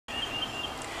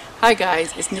Hi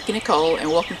guys, it's Nikki Nicole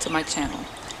and welcome to my channel.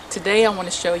 Today I want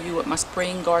to show you what my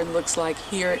spring garden looks like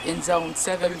here in Zone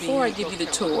 7B. Before I give you the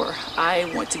tour,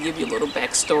 I want to give you a little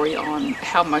backstory on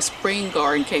how my spring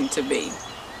garden came to be.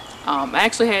 I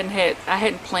actually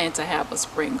hadn't planned to have a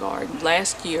spring garden.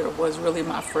 Last year was really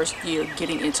my first year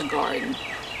getting into garden.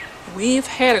 We've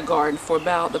had a garden for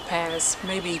about the past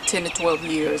maybe 10 to 12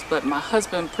 years, but my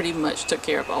husband pretty much took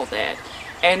care of all that.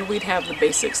 And we'd have the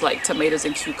basics like tomatoes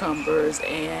and cucumbers,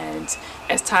 and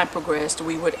as time progressed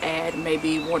we would add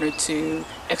maybe one or two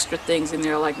extra things in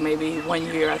there, like maybe one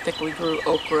year I think we grew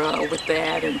okra with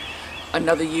that, and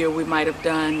another year we might have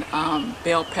done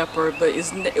bell pepper, but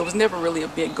it was never really a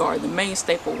big garden. The main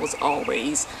staple was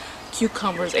always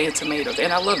cucumbers and tomatoes,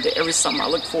 and I loved it. Every summer I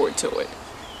looked forward to it.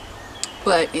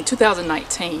 But in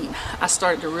 2019 I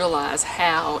started to realize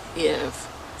how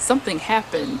if something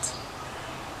happened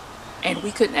and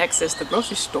we couldn't access the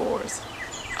grocery stores,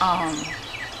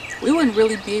 we wouldn't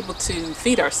really be able to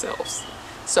feed ourselves.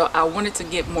 So I wanted to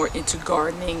get more into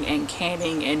gardening and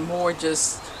canning and more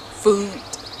just food,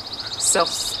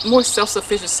 more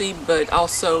self-sufficiency, but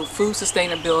also food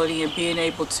sustainability and being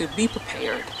able to be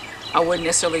prepared. I wouldn't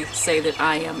necessarily say that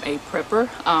I am a prepper,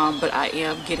 but I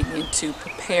am getting into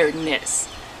preparedness.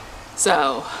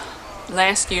 So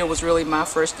last year was really my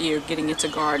first year getting into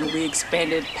garden. We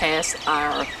expanded past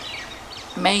our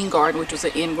main garden, which was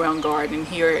an in-ground garden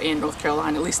here in North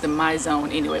Carolina, at least in my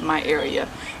zone anyway, my area.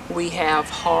 We have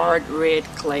hard red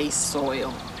clay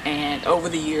soil, and over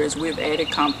the years we've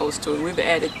added compost to it, we've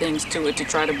added things to it to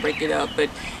try to break it up, but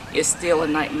it's still a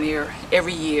nightmare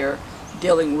every year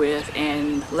dealing with.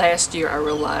 And last year I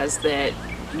realized that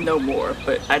no more,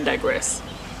 but I digress.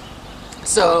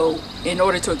 So in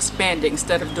order to expand it,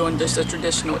 instead of doing just a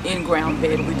traditional in-ground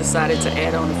bed, we decided to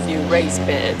add on a few raised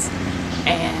beds.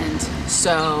 And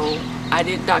so I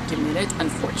did document it,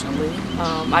 unfortunately.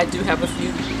 I do have a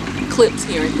few clips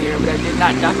here and there, but I did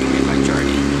not document my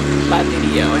journey by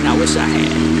video, and I wish I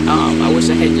had. I wish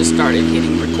I had just started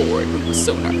hitting record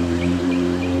sooner.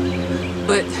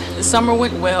 But the summer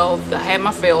went well. I had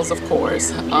my fails, of course.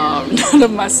 None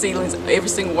of my seedlings, every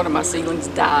single one of my seedlings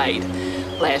died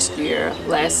last year,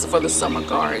 for the summer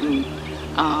garden.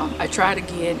 I tried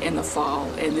again in the fall,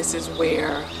 and this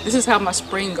is how my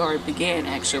spring garden began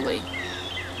actually.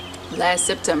 Last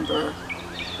September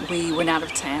we went out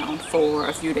of town for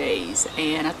a few days,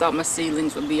 and I thought my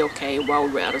seedlings would be okay while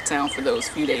we were out of town for those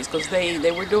few days, because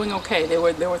they were doing okay, they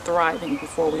were thriving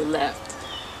before we left.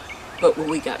 But when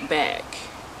we got back,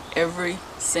 every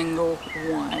single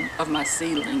one of my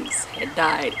seedlings had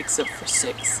died except for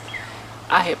 6.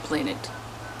 I had planted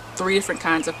 3 different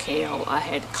kinds of kale, I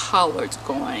had collards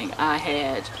going, I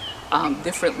had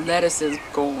different lettuces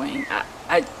going.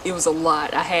 It was a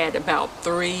lot. I had about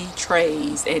 3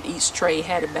 trays, and each tray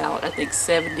had about, I think,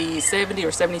 70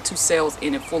 or 72 cells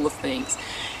in it full of things,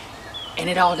 and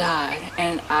it all died.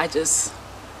 And I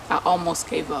almost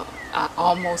gave up. I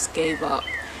almost gave up.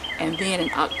 And then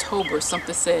in October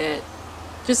something said,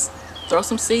 just throw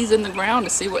some seeds in the ground to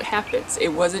see what happens. It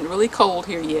wasn't really cold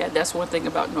here yet. That's one thing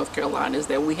about North Carolina, is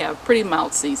that we have pretty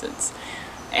mild seasons,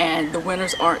 and the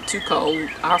winters aren't too cold.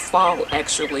 Our fall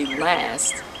actually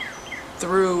lasts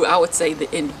through, I would say,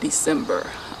 the end of December,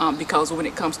 because when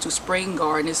it comes to spring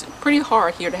garden, it's pretty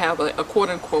hard here to have a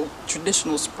quote-unquote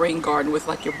traditional spring garden with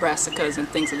like your brassicas and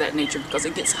things of that nature, because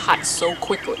it gets hot so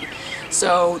quickly.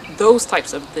 So those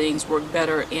types of things work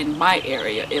better in my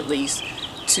area, at least,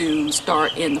 to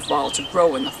start in the fall, to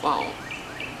grow in the fall.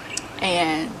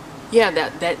 And yeah,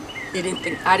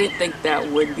 I didn't think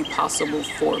that would be possible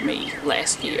for me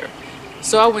last year.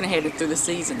 So I went ahead and threw the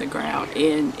seeds in the ground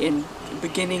in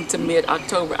beginning to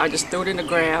mid-October. I just threw it in the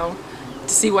ground to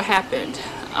see what happened.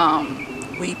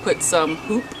 We put some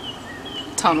hoop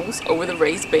tunnels over the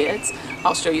raised beds.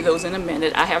 I'll show you those in a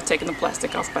minute. I have taken the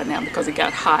plastic off by now because it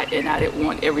got hot and I didn't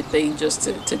want everything just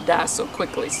to die so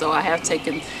quickly. So I have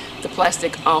taken the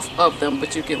plastic off of them,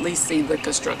 but you can at least see the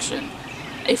construction.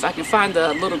 If I can find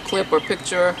a little clip or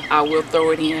picture, I will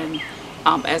throw it in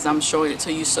as I'm showing it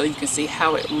to you, so you can see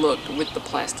how it looked with the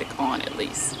plastic on at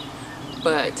least.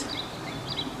 But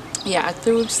yeah, I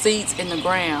threw seeds in the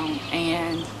ground,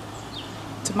 and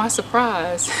to my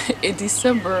surprise, in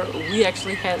December we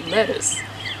actually had lettuce.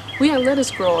 We had lettuce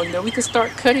growing that we could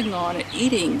start cutting on and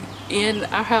eating in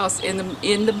our house. In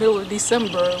the middle of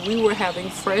December, we were having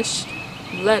fresh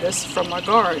lettuce from our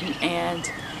garden,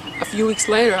 and a few weeks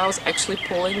later I was actually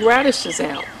pulling radishes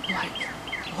out. I'm like,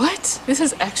 what? This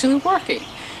is actually working.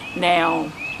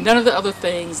 Now, none of the other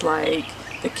things like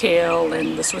the kale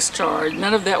and the Swiss chard,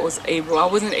 none of that I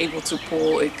wasn't able to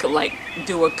pull it, like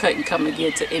do a cut and come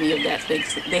again to any of that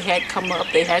things. They had come up,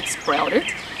 they had sprouted,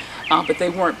 but they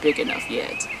weren't big enough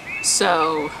yet.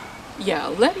 So yeah,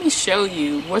 let me show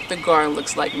you what the garden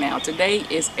looks like now. Today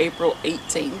is April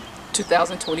 18th,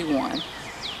 2021.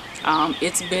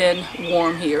 It's been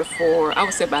warm here for, I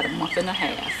would say, about a month and a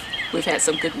half. We've had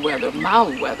some good weather,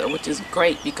 mild weather, which is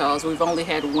great because we've only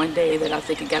had one day that I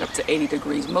think it got up to 80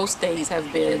 degrees. Most days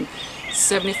have been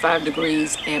 75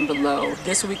 degrees and below.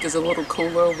 This week is a little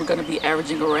cooler. We're going to be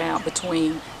averaging around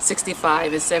between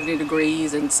 65 and 70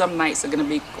 degrees, and some nights are going to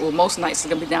be, well, most nights are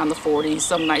going to be down to 40s,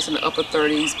 some nights in the upper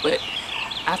 30s, but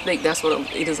I think that's what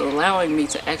it is allowing me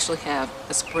to actually have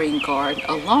a spring garden,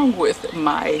 along with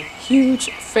my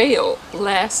huge fail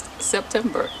last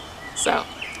September. So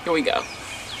here we go.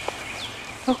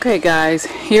 Okay guys,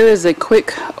 here is a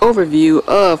quick overview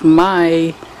of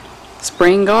my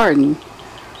spring garden.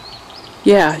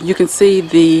 Yeah, you can see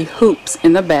the hoops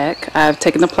in the back. I've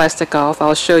taken the plastic off.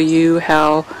 I'll show you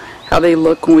how they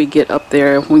look when we get up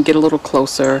there, when we get a little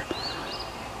closer.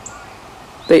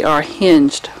 They are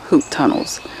hinged hoop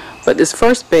tunnels. But this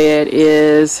first bed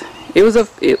is, it was a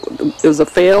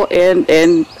fail and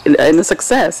a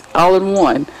success all in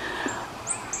one.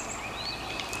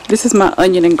 This is my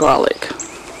onion and garlic.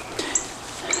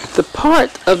 The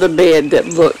part of the bed that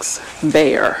looks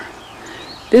bare,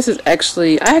 this is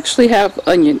actually, I actually have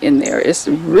onion in there. It's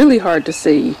really hard to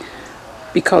see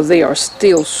because they are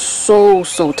still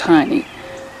so tiny.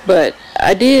 But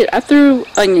I threw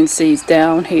onion seeds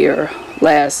down here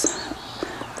last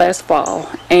fall,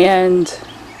 and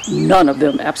none of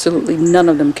them, absolutely none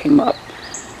of them came up.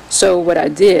 So what I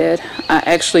did, I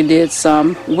actually did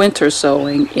some winter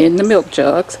sowing in the milk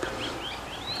jugs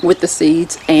with the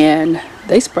seeds, and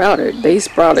they sprouted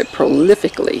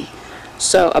prolifically.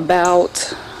 So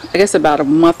about, I guess about a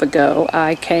month ago,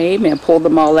 I came and pulled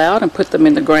them all out and put them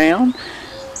in the ground.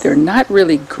 They're not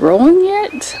really growing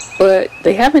yet, but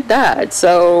they haven't died.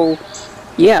 So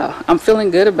yeah, I'm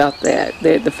feeling good about that.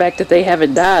 The fact that they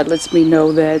haven't died lets me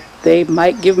know that they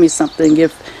might give me something.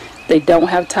 If they don't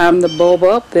have time to bulb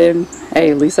up, then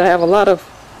hey, at least I have a lot of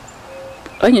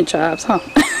onion chives, huh?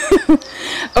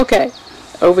 Okay,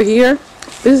 over here,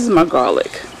 this is my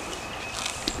garlic.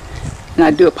 And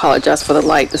I do apologize for the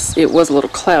light. It was a little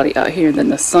cloudy out here, and then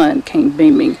the sun came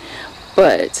beaming.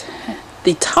 But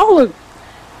the taller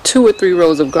 2 or 3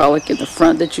 rows of garlic in the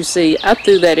front that you see, I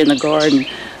threw that in the garden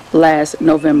last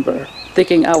November,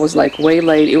 thinking I was like way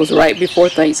late. It was right before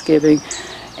Thanksgiving,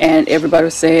 and everybody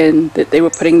was saying that they were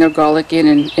putting their garlic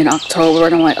in October,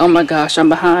 and I'm like, oh my gosh, I'm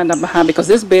behind, because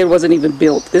this bed wasn't even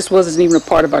built. This wasn't even a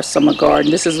part of our summer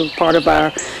garden. This is a part of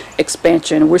our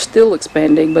expansion. We're still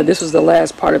expanding, but this was the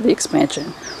last part of the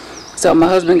expansion. So my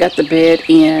husband got the bed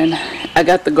in, I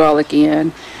got the garlic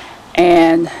in,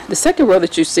 and the second row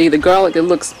that you see, the garlic, it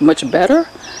looks much better.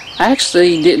 I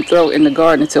actually didn't throw it in the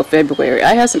garden until February.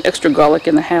 I had some extra garlic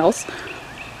in the house.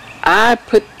 I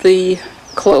put the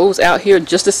cloves out here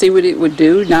just to see what it would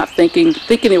do, not thinking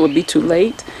it would be too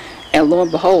late, and lo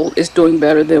and behold, it's doing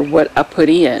better than what I put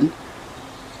in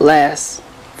last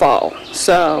fall.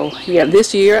 So yeah,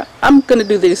 this year I'm gonna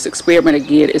do this experiment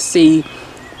again and see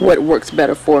what works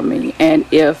better for me, and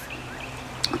if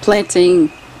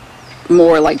planting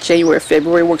more like January,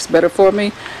 February works better for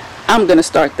me, I'm going to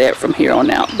start that from here on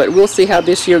out. But we'll see how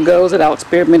this year goes, and I'll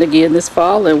experiment again this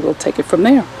fall, and we'll take it from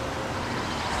there.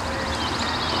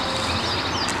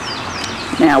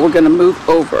 Now we're going to move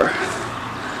over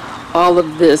all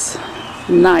of this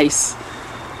nice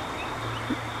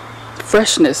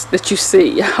freshness that you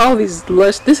see. All these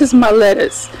lush, this is my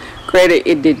lettuce. Granted,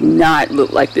 it did not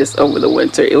look like this over the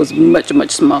winter. It was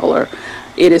much smaller.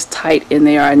 It is tight in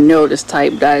there. I know it is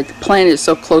tight, but I planted it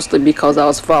so closely because I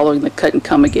was following the cut and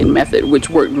come again method, which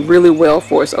worked really well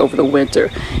for us over the winter.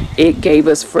 It gave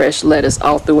us fresh lettuce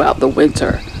all throughout the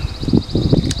winter.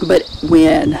 But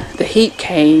when the heat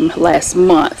came last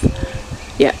month,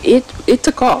 yeah, it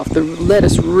took off. The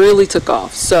lettuce really took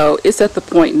off. So it's at the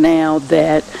point now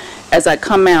that as I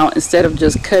come out, instead of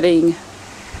just cutting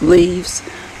leaves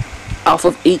off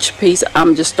of each piece,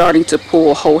 I'm just starting to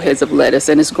pull whole heads of lettuce,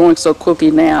 and it's going so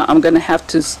quickly now. I'm going to have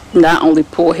to not only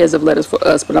pull heads of lettuce for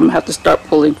us, but I'm going to have to start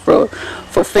pulling for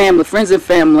family, friends and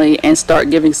family, and start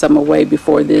giving some away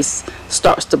before this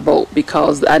starts to bolt,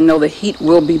 because I know the heat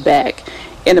will be back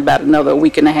in about another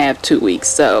week and a half, 2 weeks.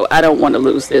 So I don't want to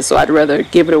lose this, so I'd rather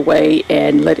give it away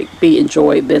and let it be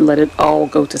enjoyed than let it all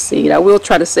go to seed. I will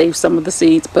try to save some of the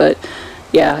seeds, but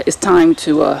yeah, it's time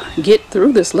to get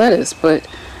through this lettuce. But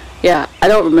yeah, I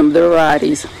don't remember the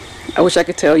varieties. I wish I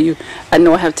could tell you. I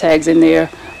know I have tags in there,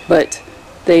 but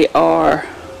they are,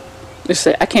 let's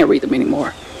say, I can't read them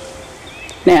anymore.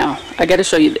 Now, I got to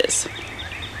show you this.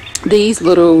 These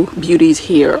little beauties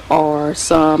here are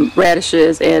some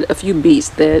radishes and a few seeds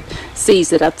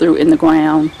that I threw in the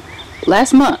ground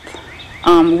last month.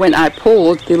 When I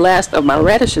pulled the last of my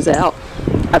radishes out,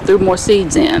 I threw more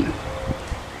seeds in,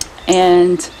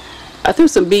 and I threw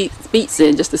some beets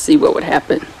in just to see what would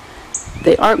happen.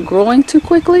 They aren't growing too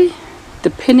quickly.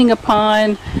 Depending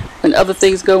upon when other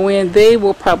things go in, they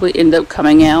will probably end up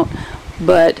coming out,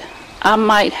 but I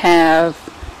might have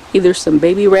either some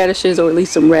baby radishes or at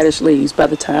least some radish leaves by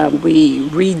the time we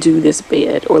redo this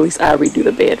bed, or at least I redo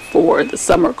the bed for the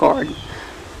summer garden.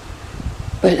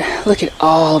 But look at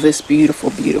all this beautiful,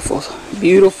 beautiful,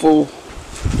 beautiful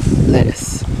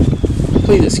lettuce.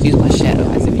 Please excuse my shadow.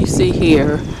 As if you see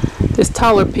here, this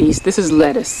taller piece, this is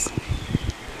lettuce.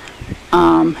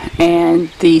 And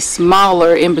the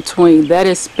smaller in between, that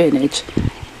is spinach.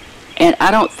 And I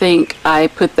don't think I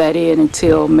put that in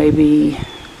until maybe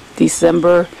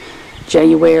December,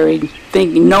 January,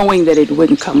 knowing that it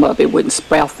wouldn't come up, it wouldn't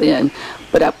sprout then.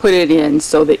 But I put it in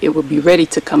so that it would be ready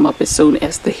to come up as soon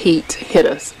as the heat hit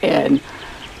us. And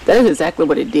that is exactly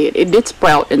what it did. It did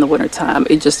sprout in the wintertime.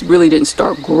 It just really didn't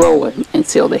start growing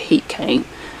until the heat came.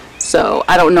 So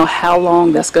I don't know how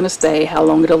long that's going to stay, how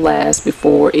long it'll last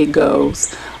before it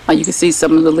goes. You can see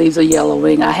some of the leaves are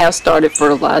yellowing. I have started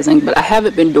fertilizing, but I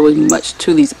haven't been doing much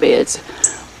to these beds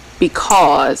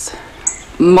because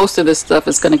most of this stuff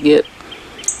is going to get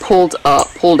pulled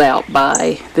out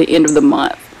by the end of the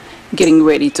month, getting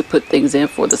ready to put things in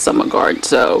for the summer garden.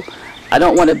 So I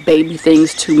don't want to baby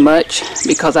things too much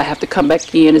because I have to come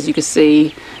back in. As you can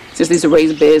see, since these are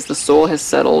raised beds, the soil has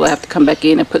settled. I have to come back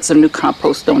in and put some new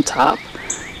compost on top.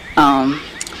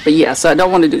 But yeah, so I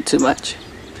don't want to do too much.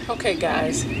 Okay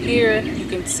guys, here you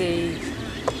can see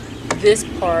this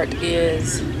part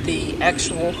is the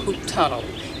actual hoop tunnel.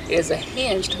 It is a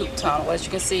hinged hoop tunnel. As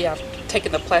you can see, I've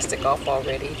taken the plastic off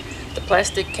already. The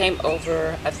plastic came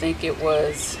over, I think it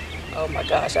was, oh my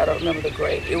gosh, I don't remember the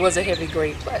grade. It was a heavy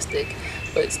grade plastic,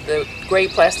 but it's the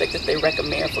grade plastic that they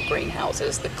recommend for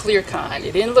greenhouses, the clear kind.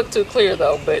 It didn't look too clear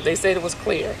though, but they said it was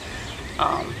clear.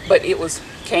 But it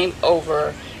came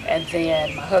over, and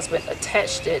then my husband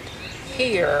attached it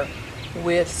here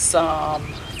with some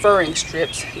furring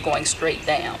strips going straight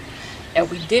down.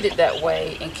 And we did it that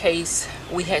way in case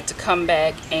we had to come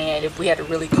back and if we had a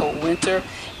really cold winter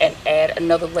and add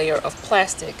another layer of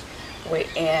plastic,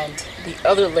 and the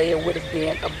other layer would have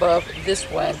been above this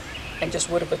one and just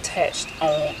would have attached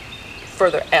on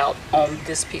further out on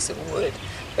this piece of wood.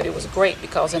 But it was great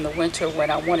because in the winter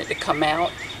when I wanted to come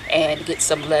out and get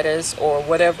some lettuce or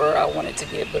whatever I wanted to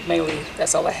get, but mainly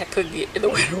that's all I could get in the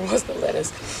winter was the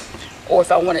lettuce, or if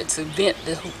I wanted to vent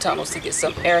the hoop tunnels to get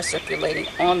some air circulating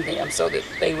on them so that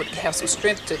they would have some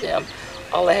strength to them,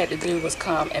 all I had to do was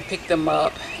come and pick them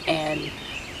up and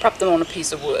prop them on a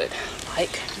piece of wood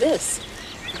like this.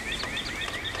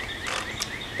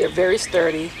 They're very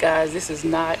sturdy, guys. This is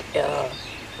not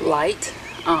light.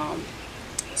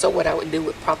 So what I would do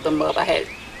would prop them up. I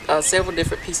had several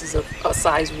different pieces of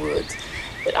size woods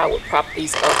that I would prop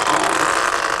these up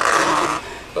on.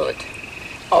 But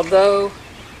although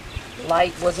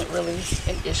light wasn't really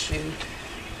an issue,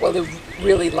 well,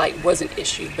 really light was an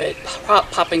issue, but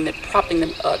propping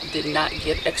them up did not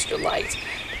get extra light.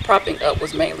 Propping up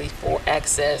was mainly for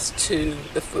access to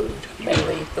the food,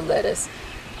 mainly the lettuce,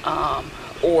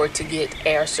 or to get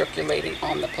air circulating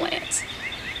on the plants.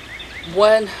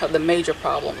 One of the major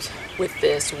problems with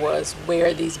this was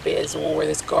where these beds or where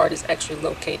this garden is actually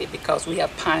located, because we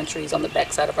have pine trees on the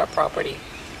backside of our property.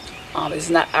 It's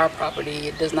not our property.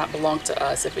 It does not belong to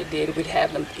us. If it did, we'd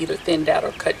have them either thinned out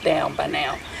or cut down by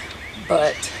now.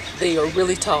 But they are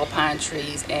really tall pine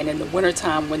trees, and in the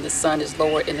wintertime when the sun is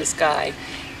lower in the sky,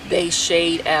 they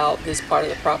shade out this part of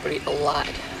the property a lot.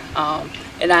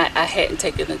 And I hadn't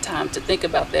taken the time to think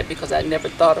about that because I never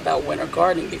thought about winter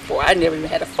gardening before. I never even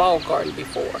had a fall garden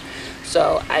before.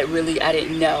 So I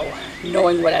didn't know.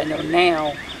 Knowing what I know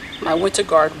now, my winter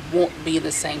garden won't be in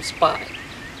the same spot.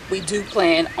 We do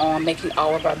plan on making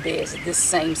all of our beds this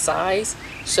same size,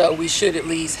 so we should at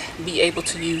least be able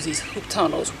to use these hoop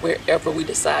tunnels wherever we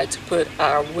decide to put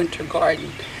our winter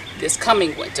garden this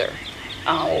coming winter,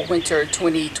 winter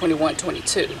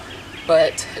 2021-22.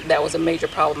 But that was a major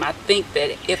problem. I think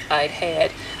that if I'd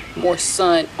had more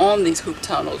sun on these hoop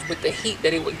tunnels with the heat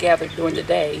that it would gather during the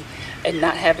day and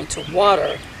not having to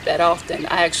water that often,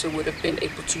 I actually would have been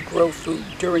able to grow food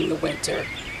during the winter,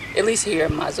 at least here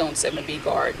in my Zone 7B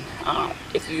garden.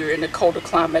 If you're in a colder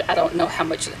climate, I don't know how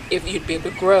much, if you'd be able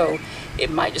to grow.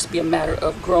 It might just be a matter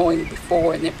of growing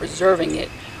before and then preserving it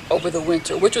over the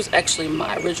winter, which was actually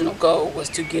my original goal, was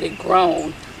to get it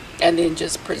grown and then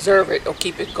just preserve it or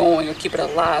keep it going or keep it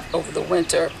alive over the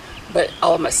winter but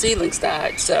all of my seedlings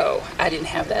died, so I didn't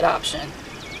have that option.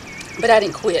 But I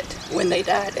didn't quit when they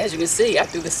died. As you can see, I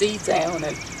threw the seeds down,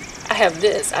 and I have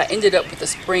this. I ended up with a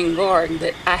spring garden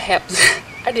that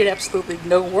I did absolutely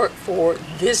no work for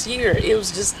this year. It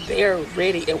was just there,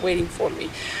 ready and waiting for me,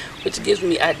 which gives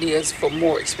me ideas for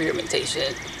more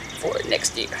experimentation for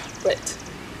next year. But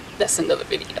that's another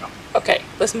video. Okay,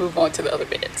 let's move on to the other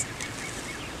beds.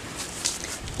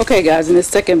 Okay guys, in this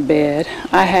second bed,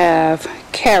 I have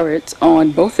carrots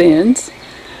on both ends.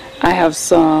 I have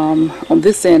some, on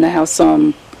this end, I have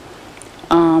some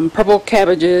purple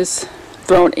cabbages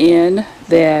thrown in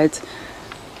that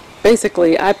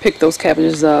basically I picked those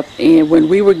cabbages up, and when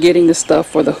we were getting the stuff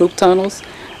for the hoop tunnels,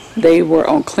 they were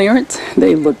on clearance.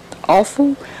 They looked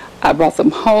awful. I brought them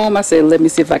home. I said, let me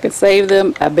see if I can save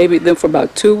them. I babied them for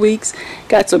about 2 weeks.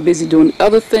 Got so busy doing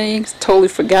other things, totally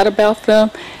forgot about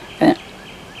them. And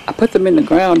I put them in the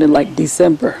ground in like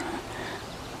December.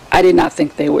 I did not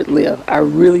think they would live. I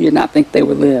really did not think they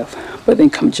would live. But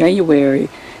then come January,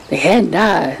 they hadn't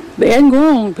died. They hadn't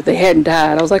grown, but they hadn't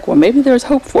died. I was like, well, maybe there's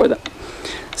hope for them.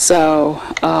 So,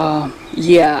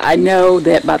 yeah, I know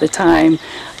that by the time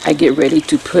I get ready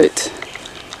to put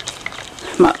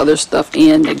my other stuff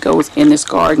in that goes in this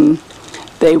garden,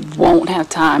 they won't have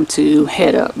time to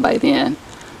head up by then,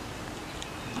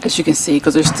 as you can see,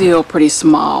 because they're still pretty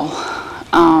small.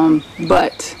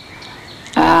 But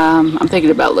I'm thinking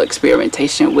about a little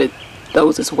experimentation with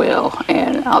those as well,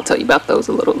 and I'll tell you about those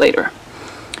a little later.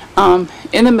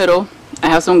 In the middle, I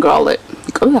have some garlic.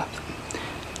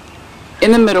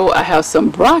 In the middle, I have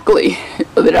some broccoli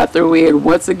that I threw in.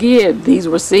 Once again, these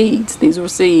were seeds. These were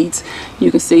seeds. You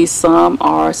can see some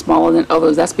are smaller than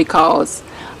others. That's because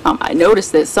I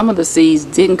noticed that some of the seeds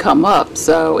didn't come up.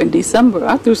 So in December,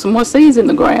 I threw some more seeds in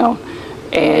the ground.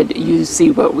 And you see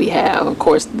what we have. Of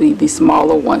course, the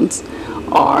smaller ones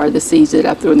are the seeds that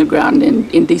I threw in the ground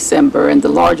in December. And the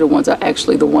larger ones are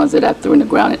actually the ones that I threw in the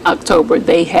ground in October.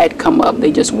 They had come up.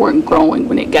 They just weren't growing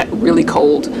when it got really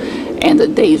cold and the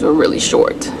days were really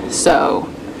short. So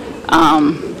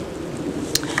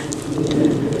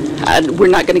we're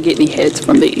not going to get any heads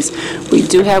from these. We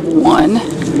do have one.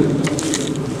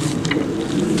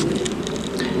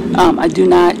 I do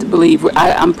not believe,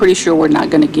 I'm pretty sure we're not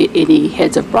going to get any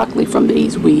heads of broccoli from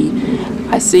these.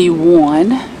 I see one.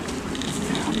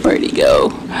 Where'd he go?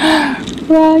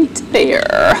 Right there.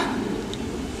 I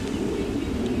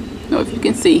don't know if you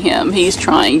can see him. He's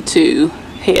trying to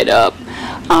head up.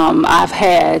 I've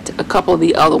had a couple of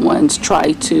the other ones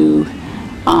try to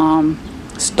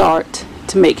start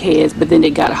to make heads, but then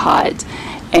it got hot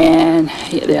and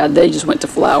yeah, they just went to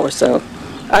flower. So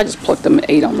I just plucked them and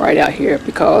ate them right out here,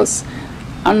 because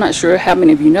I'm not sure how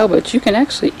many of you know, but you can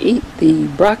actually eat the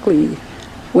broccoli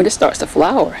when it starts to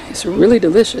flower. It's really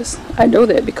delicious. I know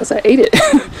that because I ate it.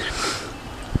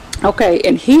 Okay,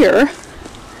 and here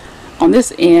on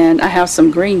this end, I have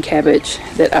some green cabbage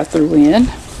that I threw in.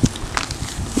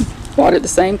 Bought at the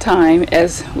same time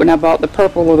as when I bought the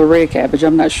purple or the red cabbage.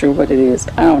 I'm not sure what it is.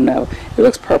 I don't know. It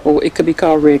looks purple. It could be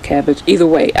called red cabbage. Either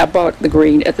way, I bought the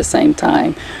green at the same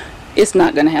time. It's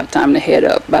not going to have time to head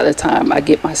up by the time I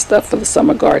get my stuff for the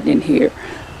summer garden in here.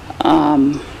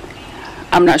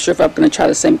 I'm not sure if I'm going to try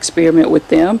the same experiment with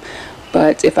them,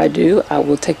 but if I do, I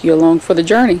will take you along for the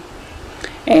journey.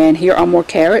 And here are more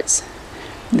carrots.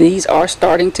 These are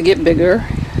starting to get bigger.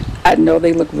 I know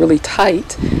they look really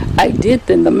tight. I did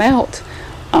thin them out.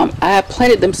 I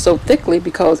planted them so thickly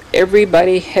because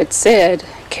everybody had said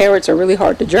carrots are really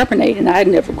hard to germinate, and I had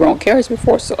never grown carrots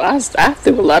before, so I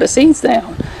threw a lot of seeds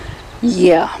down.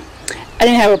 Yeah, I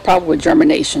didn't have a problem with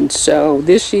germination, so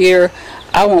this year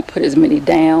I won't put as many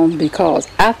down because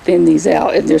I thinned these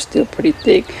out and they're still pretty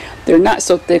thick. They're not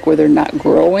so thick where they're not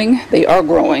growing. They are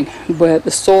growing, but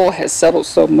the soil has settled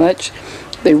so much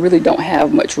they really don't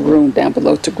have much room down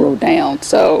below to grow down.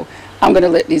 So I'm going to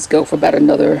let these go for about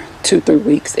another 2-3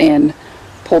 weeks and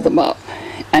pull them up,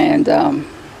 and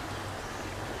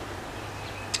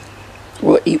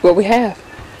we'll eat what we have.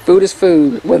 Food is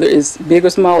food, whether it's big or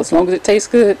small. As long as it tastes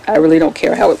good, I really don't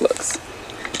care how it looks.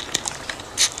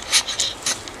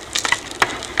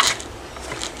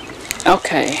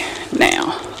 Okay,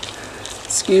 now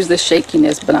excuse the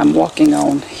shakiness, but I'm walking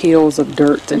on hills of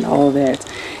dirt and all of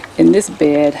that. In this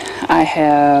bed, I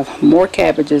have more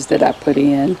cabbages that I put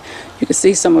in. You can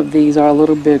see some of these are a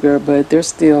little bigger, but they're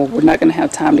still, we're not going to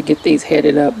have time to get these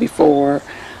headed up before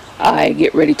I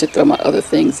get ready to throw my other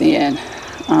things in.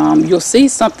 You'll see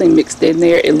something mixed in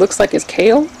there. It looks like it's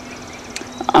kale,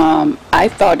 I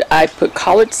thought I put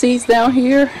collard seeds down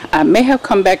here. I may have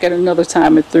come back at another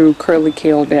time and threw curly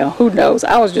kale down. Who knows?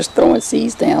 I was just throwing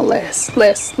seeds down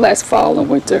last fall and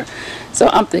winter. So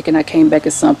I'm thinking I came back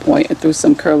at some point and threw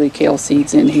some curly kale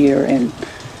seeds in here, and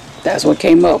that's what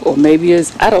came up. Or maybe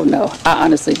it's, I don't know. I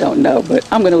honestly don't know, but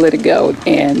I'm going to let it go,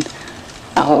 and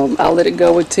I'll let it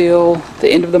go until the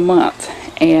end of the month.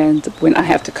 And when I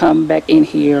have to come back in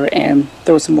here and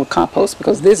throw some more compost,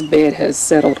 because this bed has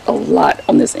settled a lot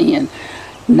on this end.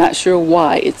 Not sure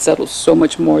why it settled so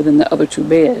much more than the other two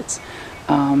beds.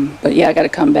 But yeah, I got to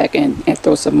come back and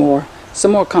throw some more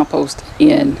compost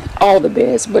in all the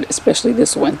beds, but especially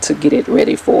this one, to get it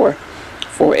ready for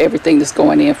everything that's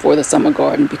going in for the summer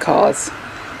garden. Because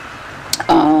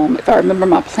if I remember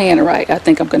my plan right, I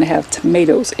think I'm going to have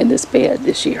tomatoes in this bed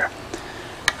this year.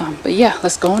 But yeah,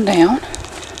 let's go on down.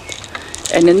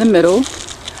 And in the middle,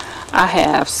 I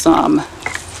have some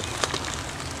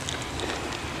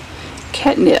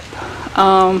catnip.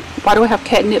 Why do I have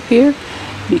catnip here?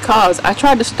 Because I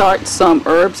tried to start some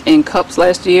herbs in cups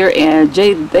last year, and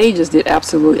they just did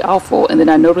absolutely awful. And then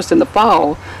I noticed in the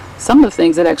fall, some of the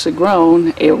things that actually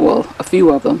grown, well, a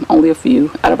few of them, only a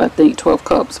few out of I think 12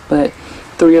 cups, but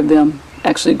 3 of them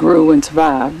actually grew and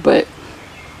survived. But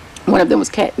one of them was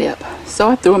catnip, so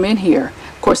I threw them in here.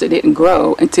 Of course, it didn't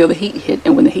grow until the heat hit,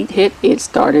 and when the heat hit, it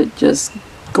started just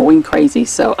going crazy.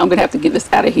 So I'm gonna have to get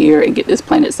this out of here and get this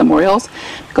planted somewhere else,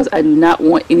 because I do not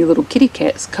want any little kitty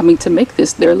cats coming to make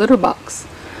this their litter box.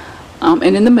 And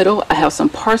in the middle, I have some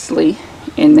parsley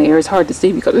in there. It's hard to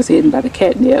see because it's hidden by the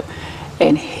catnip,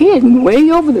 and hidden way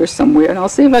over there somewhere, and I'll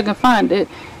see if I can find it,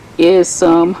 is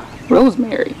some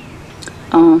rosemary.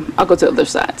 I'll go to the other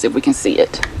side, see if we can see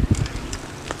it.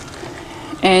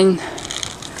 And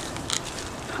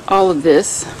all of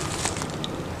this,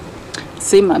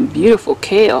 see my beautiful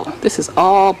kale. This is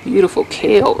all beautiful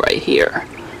kale right here.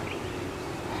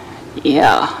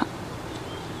 Yeah,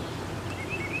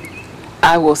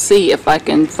 I will see if I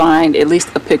can find at least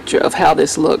a picture of how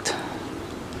this looked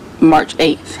March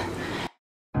 8th.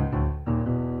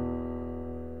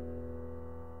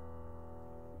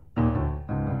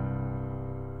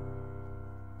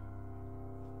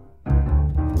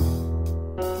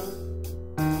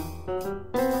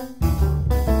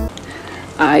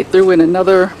 I threw in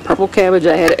another purple cabbage.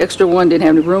 I had an extra one, didn't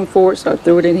have any room for it, so I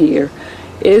threw it in here.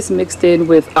 It's mixed in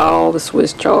with all the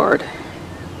Swiss chard.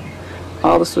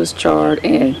 All the Swiss chard,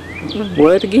 and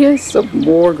what again? Some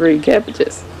more green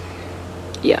cabbages.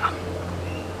 Yeah.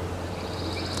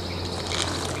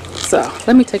 So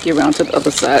let me take you around to the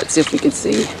other side, see if we can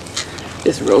see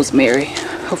this rosemary.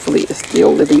 Hopefully it's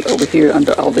still living over here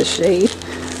under all this shade.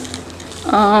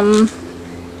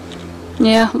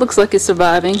 Yeah, looks like it's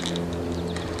surviving.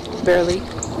 Barely.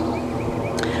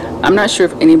 I'm not sure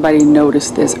if anybody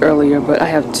noticed this earlier, but I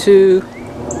have 2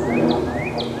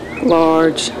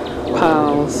 large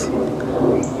piles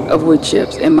of wood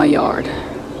chips in my yard.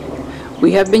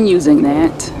 We have been using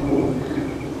that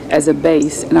as a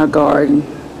base in our garden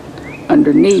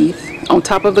underneath, on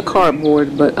top of the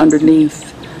cardboard, but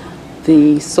underneath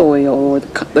the soil or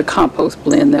the compost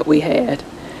blend that we had.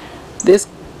 This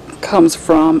comes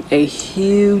from a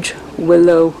huge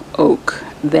willow oak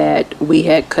that we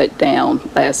had cut down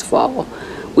last fall.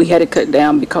 We had it cut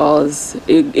down because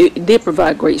it did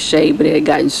provide great shade, but it had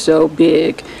gotten so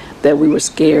big that we were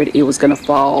scared it was going to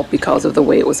fall because of the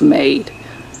way it was made.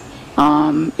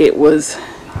 It was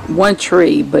one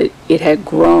tree, but it had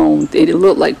grown. It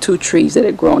looked like 2 trees that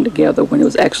had grown together when it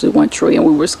was actually one tree, and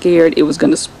we were scared it was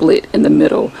going to split in the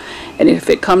middle. And if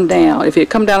it had come down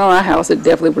on our house, it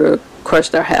definitely would have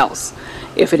crushed our house.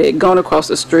 If it had gone across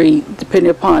the street, depending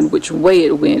upon which way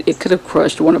it went, it could have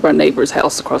crushed one of our neighbor's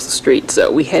house across the street.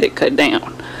 So we had it cut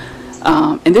down.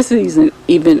 And this isn't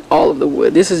even all of the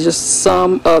wood. This is just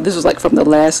some, this was like from the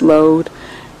last load.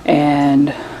 And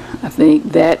I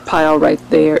think that pile right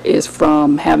there is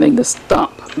from having the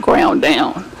stump ground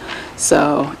down.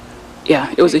 So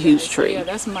yeah, it was a huge tree. Yeah,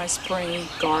 that's my spring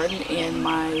garden in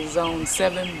my zone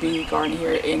 7B garden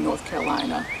here in North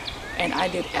Carolina. And I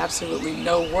did absolutely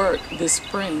no work this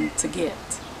spring to get.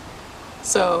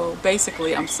 So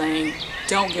basically I'm saying,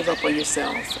 don't give up on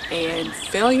yourself. And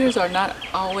failures are not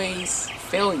always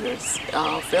failures.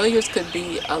 Failures could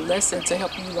be a lesson to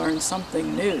help you learn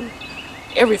something new.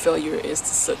 Every failure is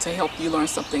to help you learn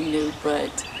something new,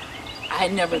 but I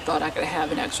never thought I could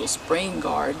have an actual spring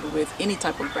garden with any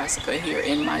type of brassica here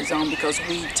in my zone, because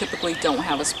we typically don't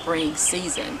have a spring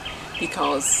season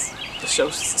because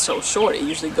so short. It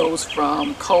usually goes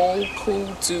from cold,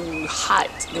 cool to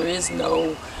hot. There is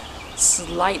no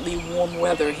slightly warm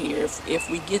weather here. If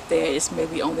we get there, it's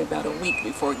maybe only about a week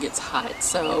before it gets hot.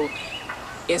 So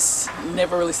it's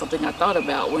never really something I thought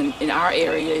about. When in our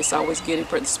area, it's always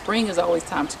the spring is always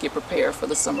time to get prepared for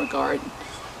the summer garden.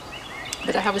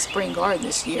 But I have a spring garden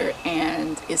this year,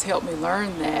 and it's helped me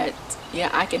learn that, yeah,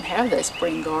 I can have that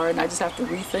spring garden. I just have to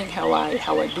rethink how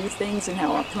I do things and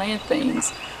how I plant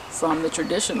things from the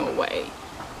traditional way.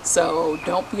 So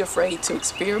don't be afraid to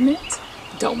experiment.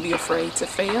 Don't be afraid to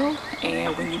fail.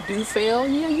 And when you do fail,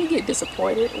 yeah, you get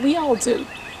disappointed. We all do.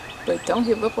 But don't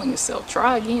give up on yourself.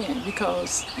 Try again,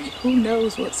 because who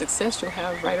knows what success you'll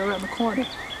have right around the corner.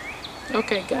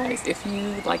 Okay guys, if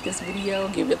you like this video,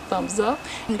 give it a thumbs up.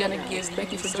 I'm gonna give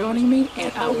Becky for joining me,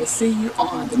 and I will see you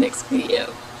on the next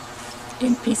video.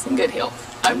 In peace and good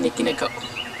health. I'm Nikki Nicole.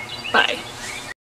 Bye.